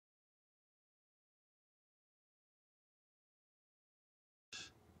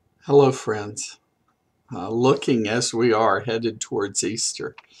Hello, friends. Looking as we are headed towards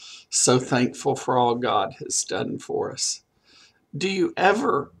Easter, so thankful for all God has done for us. Do you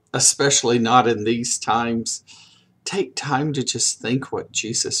ever, especially not in these times, take time to just think what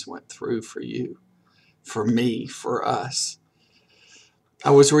Jesus went through for you, for me, for us?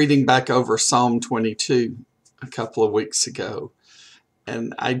 I was reading back over Psalm 22 a couple of weeks ago,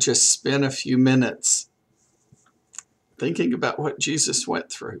 and I just spent a few minutes thinking about what Jesus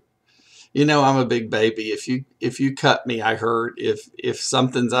went through. You know, I'm a big baby. If you cut me, I hurt. If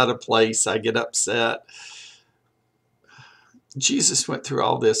something's out of place, I get upset. Jesus went through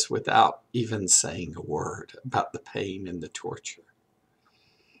all this without even saying a word about the pain and the torture.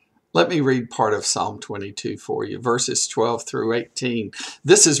 Let me read part of Psalm 22 for you, verses 12 through 18.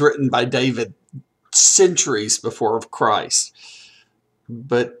 This is written by David centuries before Christ,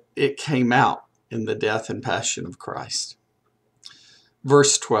 but it came out in the death and passion of Christ.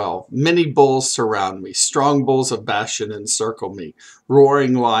 Verse 12, many bulls surround me, strong bulls of Bashan encircle me,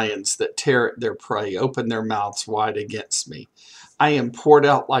 roaring lions that tear at their prey, open their mouths wide against me. I am poured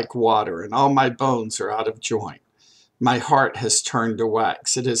out like water, and all my bones are out of joint. My heart has turned to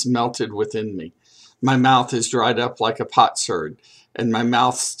wax, it has melted within me. My mouth is dried up like a potsherd, and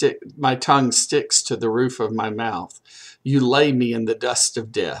my tongue sticks to the roof of my mouth. You lay me in the dust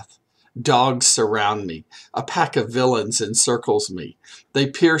of death. Dogs surround me. A pack of villains encircles me. They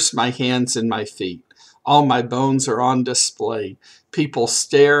pierce my hands and my feet. All my bones are on display. People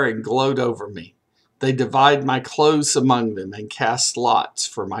stare and gloat over me. They divide my clothes among them and cast lots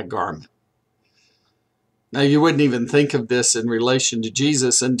for my garment. Now, you wouldn't even think of this in relation to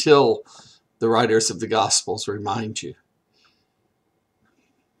Jesus until the writers of the Gospels remind you.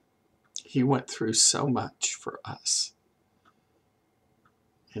 He went through so much for us.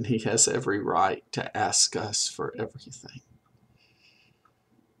 And he has every right to ask us for everything.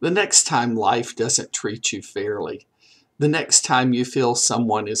 The next time life doesn't treat you fairly, the next time you feel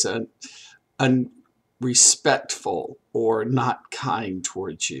someone is unrespectful or not kind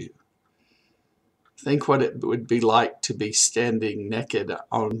towards you, think what it would be like to be standing naked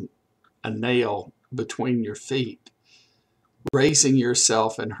on a nail between your feet, raising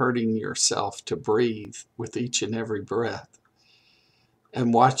yourself and hurting yourself to breathe with each and every breath,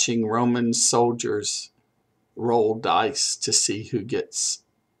 and watching Roman soldiers roll dice to see who gets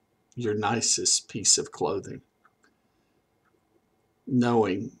your nicest piece of clothing,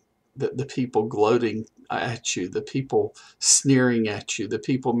 knowing that the people gloating at you, the people sneering at you, the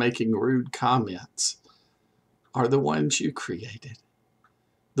people making rude comments are the ones you created,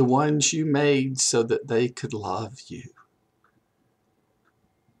 the ones you made so that they could love you.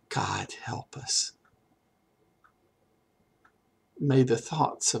 God help us. May the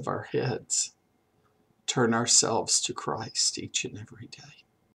thoughts of our heads turn ourselves to Christ each and every day.